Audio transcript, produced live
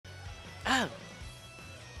Oh.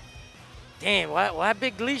 Damn, why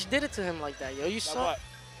Big Leash did it to him like that, yo? You saw What?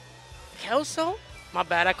 Kelso? My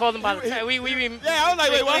bad, I called him by the time. Yeah, I was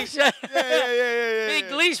like, wait, what? Yeah.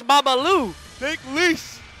 Big Leash, Babaloo. Big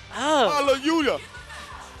Leash. Oh. Hallelujah.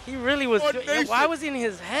 He really was good. Yo, why was he in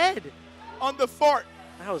his head? On the fart.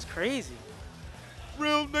 That was crazy.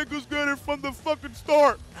 Real niggas get it from the fucking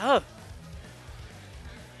start. Oh.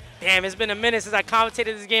 Damn, it's been a minute since I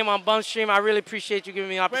commentated this game on Bum Stream. I really appreciate you giving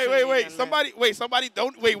me the opportunity. Wait. Again, Somebody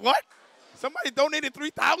what? Somebody donated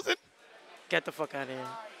 3,000? Get the fuck out of here.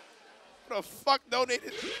 What the fuck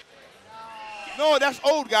donated? No, that's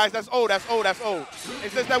old, guys. That's old. It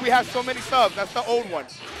says that we have so many subs. That's the old one.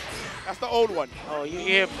 Oh, you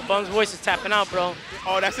hear Bum's voice is tapping out, bro.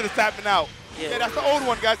 Oh, that shit is tapping out. Yeah, that's the old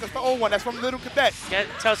one, guys. That's the old one. That's from Little Cadet.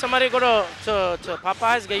 Tell somebody to go to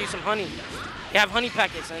Popeyes, get you some honey. You have honey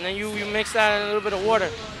packets, and then you mix that in a little bit of water.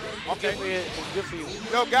 Okay. It's good for you.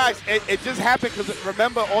 Yo, guys, it just happened because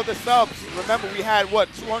remember all the subs. Remember we had, what,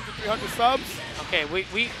 200, 300 subs? Okay,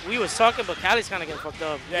 we was talking, but Cali's kind of getting fucked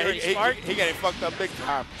up. Yeah, he getting fucked up big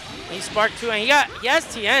time. He sparked too, and he has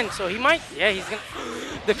TN, so he might, he's going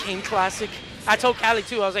to, the Kayne Classic. I told Cali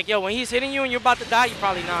too, I was like, yo, when he's hitting you and you're about to die, you're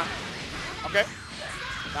probably not. Okay.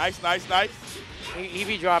 Nice. He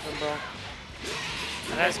be dropping, bro.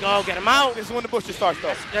 Let's go, get him out. This is when the booster starts,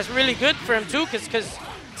 though. That's really good for him, too, because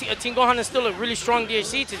Team Gohan is still a really strong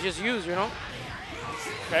DHC to just use, you know?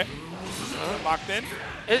 Okay. Locked in.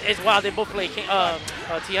 It's wild. They both play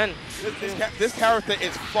TN. This character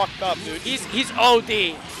is fucked up, dude. He's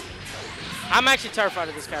OD. I'm actually terrified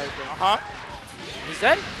of this character. Uh-huh. He's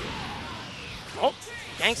dead? Oh,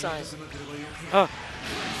 gang signs. Huh.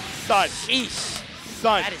 Son. Sheesh.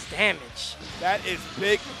 Son. That is damage. That is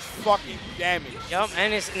big fucking damage. Yup,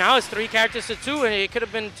 and now it's 3 characters to 2, and it could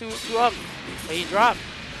have been 2 up, but he dropped.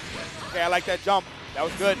 Okay, I like that jump. That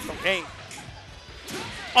was good from Kayne.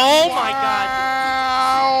 Oh wow. My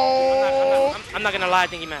God. I'm not gonna lie, I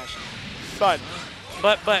think he mashed. Son.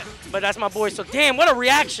 But that's my boy, so damn, what a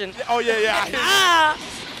reaction. Oh, yeah. Ah.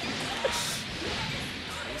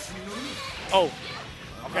 Oh.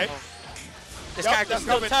 Okay. This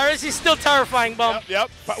character's he's still terrifying, Bum. Yep.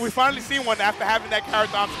 We finally seen one after having that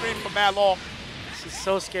character on screen for mad long. She's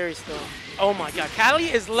so scary still. Oh my God, Cali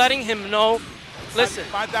is letting him know. Listen.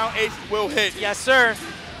 My down H will hit. Yes, sir.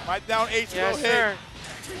 My down H will hit. Yes, sir.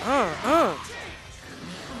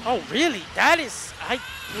 Oh, really? That's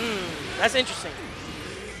interesting.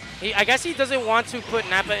 I guess he doesn't want to put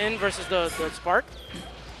Nappa in versus the Spark.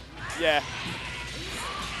 Yeah.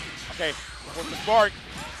 Okay. With the Spark.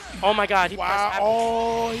 Oh my God! He wow!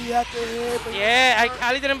 Oh, he had to hit. Yeah,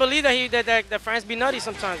 Cali didn't believe that France be nutty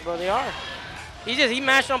sometimes, bro. They are. He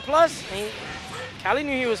mashed on plus. And Cali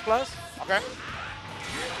knew he was plus. Okay.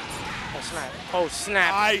 Oh snap! Oh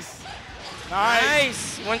snap!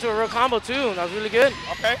 Nice. Went to a real combo too. That was really good.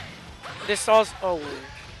 Okay. This sauce. Oh,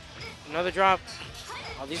 another drop.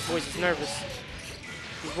 Oh, these boys is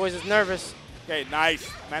nervous. Okay, nice.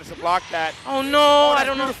 Managed to block that. Oh, no. I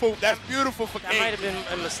don't know. That's beautiful for Kayne. That might have been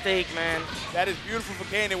a mistake, man. That is beautiful for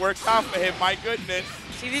Kayne. It works out for him. My goodness.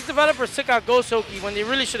 See, these developers took out Ghost Hoki when they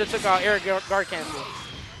really should have took out Air Guard Cancel.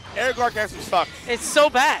 Air Guard Cancel sucks. It's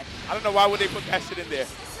so bad. I don't know why would they put that shit in there.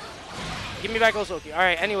 Give me back Ghost Hoki. All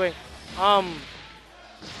right, anyway.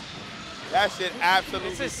 That shit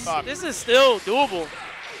absolutely sucks. This is still doable.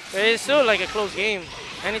 It's still like a close game.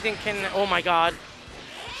 Anything can, oh my God.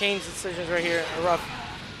 Kayne's decisions right here are rough.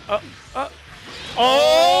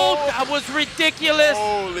 Oh, that was ridiculous.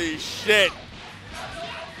 Holy shit.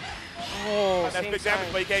 Oh, that's big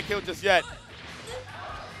damage, but he can't kill just yet.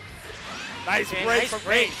 Nice break from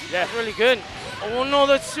Kayne. Yeah. That's really good. Oh no,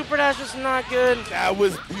 that super dash was not good. That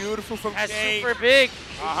was beautiful from Kayne. That's super big.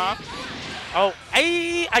 Uh-huh. Oh,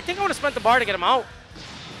 I think I would have spent the bar to get him out.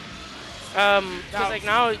 Because like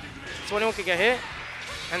now, 21 could get hit,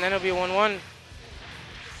 and then it'll be 1-1.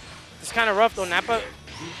 It's kind of rough though, Nappa.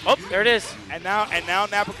 Oh, there it is. And now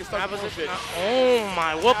Nappa can start the bullshit. Oh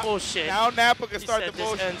my, what bullshit. Now Nappa can start the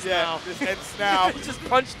bullshit. Yeah, this ends now. He just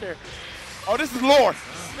punched her. Oh, this is lore.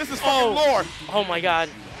 This is fucking lore. Oh my God.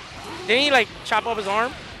 Didn't he like chop off his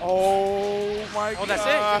arm? Oh my God. Oh, that's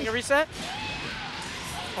it? Can you reset?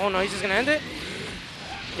 Oh no, he's just gonna end it?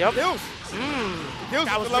 Yep. Kills.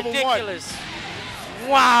 That was ridiculous.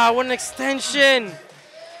 Wow, what an extension.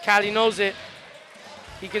 Cali knows it.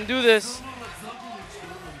 He can do this.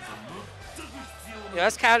 Yeah,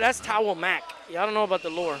 that's Towel Mac. Yeah, I don't know about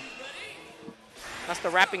the lore. That's the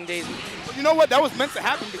rapping days. But you know what? That was meant to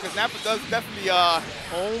happen because Nappa does definitely.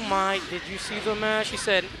 Oh my! Did you see the match? He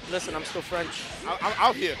said, "Listen, I'm still French. I'm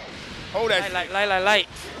out here." Hold that. Light.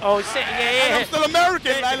 Oh, shit. Yeah. I'm still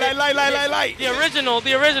American. Light. The original.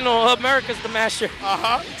 America's the master.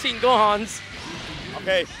 Team Gohans.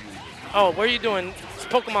 Okay. Oh, what are you doing? It's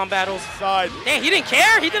Pokemon battles. Side. Damn, he didn't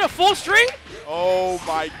care. He did a full string. Oh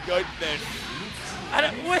my goodness.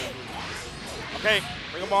 Wait. Okay,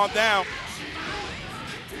 bring him on down.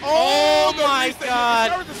 Oh my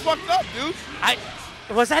God. The is fucked up, dude.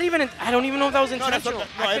 Was that even? I don't even know if that was intentional.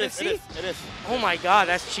 No, it is. Oh my God,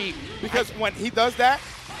 that's cheap. Because when he does that,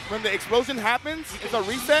 when the explosion happens, it's a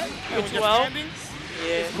reset. And when you're 12? standing,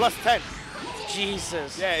 Yeah. it's plus 10.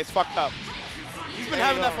 Jesus. Yeah, it's fucked up. He's been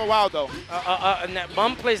having that for a while, though. And that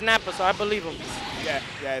Bum plays Nappa, so I believe him.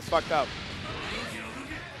 Yeah, it's fucked up.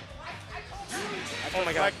 Oh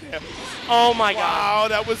my God. Oh my God. Wow,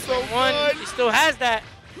 that was so good. He still has that.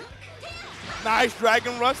 Nice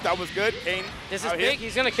Dragon Rush. That was good. Kayne. This is big.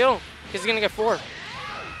 He's going to kill. He's going to get 4.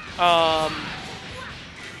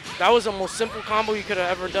 That was the most simple combo you could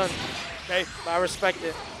have ever done. Okay. But I respect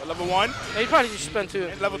it. For level 1? Yeah, you probably just spend 2.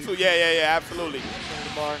 And level 2. Yeah, absolutely.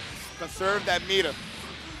 The bar. Conserve that meter.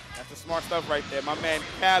 That's the smart stuff right there. My man,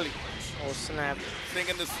 Cali. Oh, snap.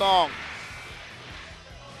 Singing the song.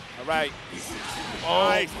 All right. Oh.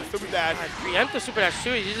 Nice. The super dash. Preempt the super dash,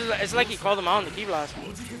 too. It's like he called him out in the key blast.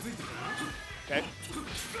 Okay.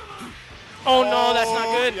 Oh, no, that's not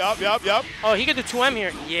good. Yup. Oh, he could do 2M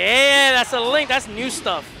here. Yeah, that's a link. That's new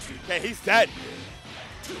stuff. Okay, he's dead.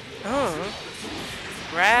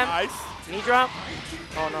 Grab. Nice. Knee drop.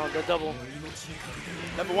 Oh, no, the double.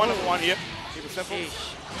 Level 1 is 1 here. Keep it simple.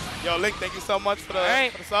 Sheesh. Yo, Link, thank you so much for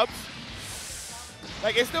the subs.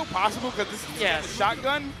 Like, it's still possible because this is a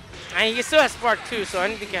shotgun. And he still has spark, too, so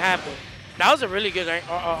anything can happen. That was a really good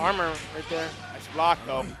armor right there. Nice block,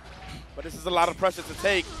 though. But this is a lot of pressure to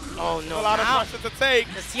take. Oh, no. A lot of pressure to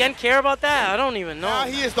take. Does Tien care about that? I don't even know. Now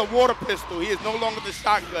he is the water pistol. He is no longer the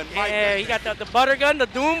shotgun. Yeah, he got the butter gun, the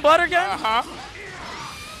Doom butter gun. About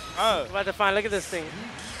to find, look at this thing.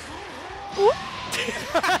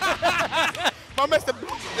 My Mr.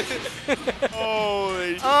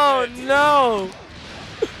 Holy shit. Oh, no.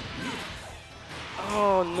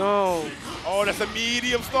 Oh, no. Oh, that's a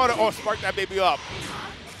medium starter. Oh, spark that baby up.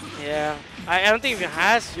 Yeah. I don't think it even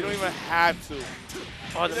has to. You don't even have to.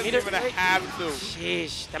 Oh, the meter? You don't even have to.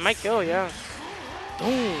 Sheesh. That might kill, yeah.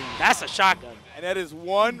 Boom. That's a shotgun. And that is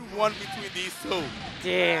 1-1 between these two.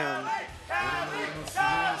 Damn.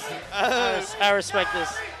 I respect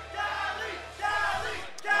this.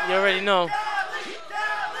 You already know.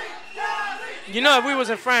 You know, if we was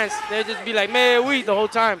in France, they'd just be like, man, we the whole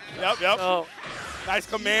time. Yep. So, nice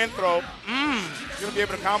command throw. You're going to be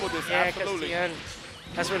able to combo this, yeah, absolutely.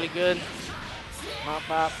 That's really good.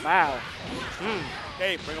 Wow.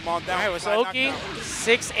 Okay, bring him on down. All right, with Oki,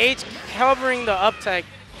 6H covering the up tech.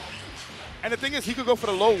 And the thing is, he could go for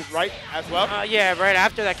the low, right, as well? Yeah, right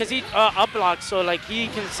after that, because he up blocks, so like he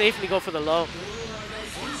can safely go for the low.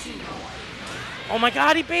 Oh my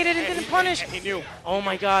God, he baited and didn't punish. He knew. Oh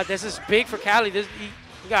my God, this is big for Cali. He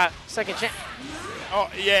got second chance. Oh,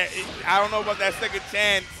 yeah, I don't know about that second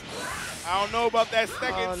chance. No.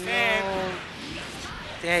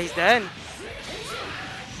 Yeah, he's dead.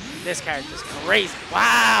 This character's crazy.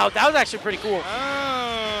 Wow, that was actually pretty cool.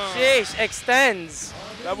 Sheesh, extends.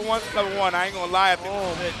 Level 1 to level 1. I ain't gonna lie. I think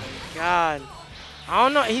oh my God. I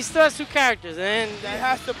don't know. He still has 2 characters, and he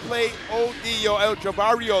has to play OD. Yo, El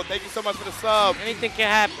Jabario, thank you so much for the sub. Anything can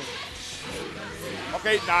happen.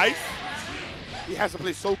 Okay, nice. He has to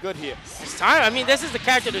play so good here. It's time. I mean, this is the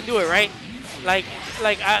character to do it, right? Like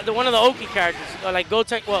the one of the Oki characters, or like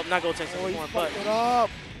Gotenks. Well, not Gotenks anymore, but. It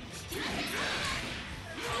up.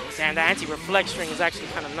 Damn, the anti-reflect string is actually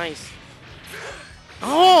kind of nice.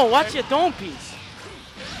 Oh, watch your dome piece.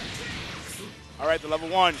 All right, the level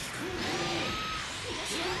 1.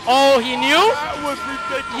 Oh, he knew? That was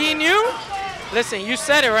ridiculous. He knew? Listen, you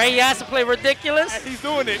said it, right? He has to play ridiculous. And he's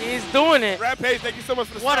doing it. He's doing it. Rampage, thank you so much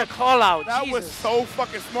for the What sub. a call out. That Jesus. was so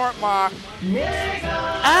fucking smart, Ma.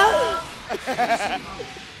 Ah.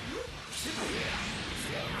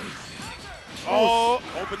 Oh,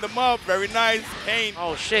 opened them up. Very nice. Kayne.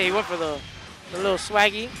 Oh, shit. He went for the little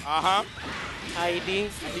swaggy. IED.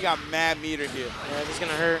 He got mad meter here. Yeah, this is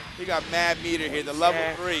going to hurt. He got mad meter here. The level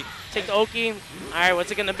 3. Take the Oki. All right,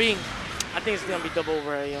 what's it going to be? I think it's going to be double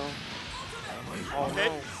over, yo. Oh, okay.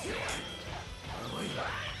 No.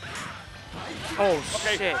 Oh,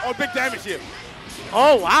 okay. Shit. Oh, big damage here.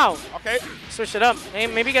 Oh, wow. Okay. Switch it up. Hey,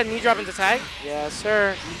 maybe get knee drop into tag. Yes,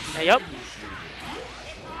 sir. Hey, yup.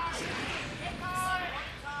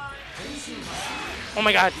 Oh,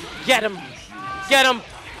 my God. Get him. Get him.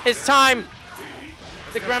 It's time.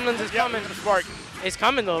 The Gremlins is coming. Spark. It's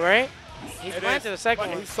coming, though, right? He planted the second but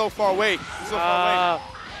one. he's so far away. He's so far away.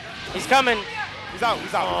 He's coming. He's out.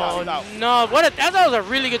 He's out. Oh, He's out. no. That was a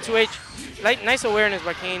really good 2H. Like, nice awareness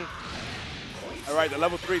by Kayne. All right, the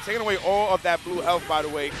level 3. Taking away all of that blue health, by the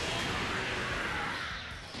way.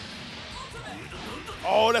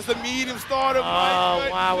 Oh, that's a medium starter. Oh,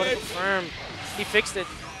 wow, what a confirm. He fixed it.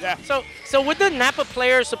 Yeah. So what the Napa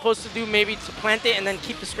player supposed to do maybe to plant it and then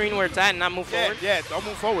keep the screen where it's at and not move forward? Yeah, don't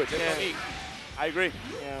move forward. There's no need. I agree.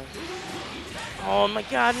 Yeah. Oh, my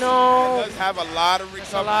God, no. He does have a lot of recovery.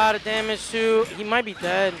 That's a lot of damage, too. He might be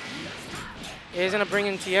dead. Yeah, he's going to bring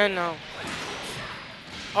in Tien now.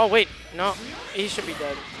 Oh, wait. No, he should be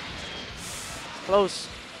dead. Close.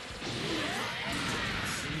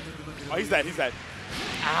 Oh, he's dead. He's dead.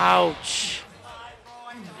 Ouch.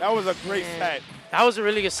 That was a great set. That was a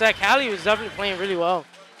really good set. Callie was definitely playing really well.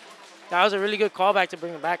 That was a really good callback to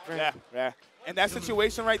bring it back for him. Yeah, yeah. And that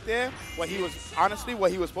situation right there, what he was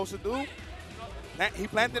supposed to do, he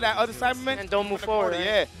planted that other Cyberman. And don't move forward,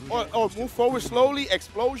 right? Yeah. Or move forward slowly,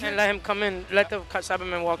 explosion. And let him come in, let the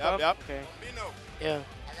Cyberman walk up. Yep. Okay. Yeah.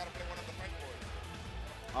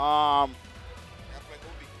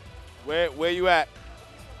 Where you at?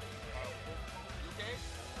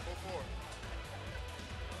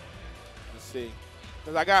 Let's see.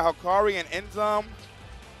 Because I got Hikari and Enzum.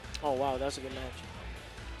 Oh, wow, that's a good match.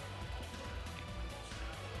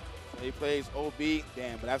 He plays OB.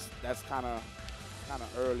 Damn, but that's kind of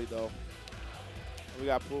early though. We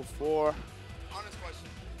got pool 4. Honest question.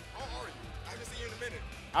 How are you? I haven't seen you in a minute.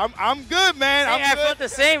 I'm good, man. Hey, I felt the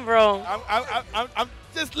same, bro. I'm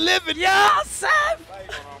just living. Yo, Sam!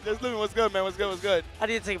 Just living. What's good, man? What's good? What's good? I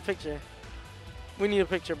need to take a picture. We need a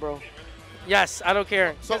picture, bro. Yes, I don't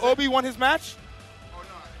care. So Obi won his match? Oh,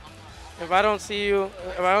 no. If I don't see you,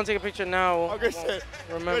 if I don't take a picture now, Oh, good shit.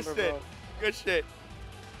 remember, Good shit. bro. Good shit.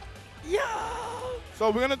 Yo! So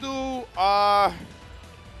we're gonna do My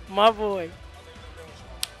boy.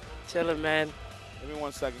 Chillin', man. Give me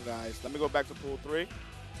 1 second, guys. Let me go back to pool 3. Did you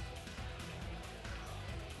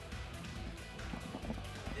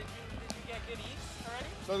get good eats already?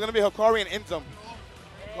 So it's gonna be Hikari and Enzum.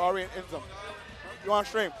 Hikari and Enzum. You on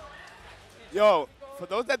stream? Yo, for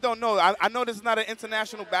those that don't know, I know this is not an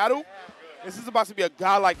international battle. This is about to be a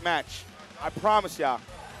godlike match. I promise y'all.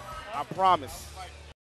 I promise.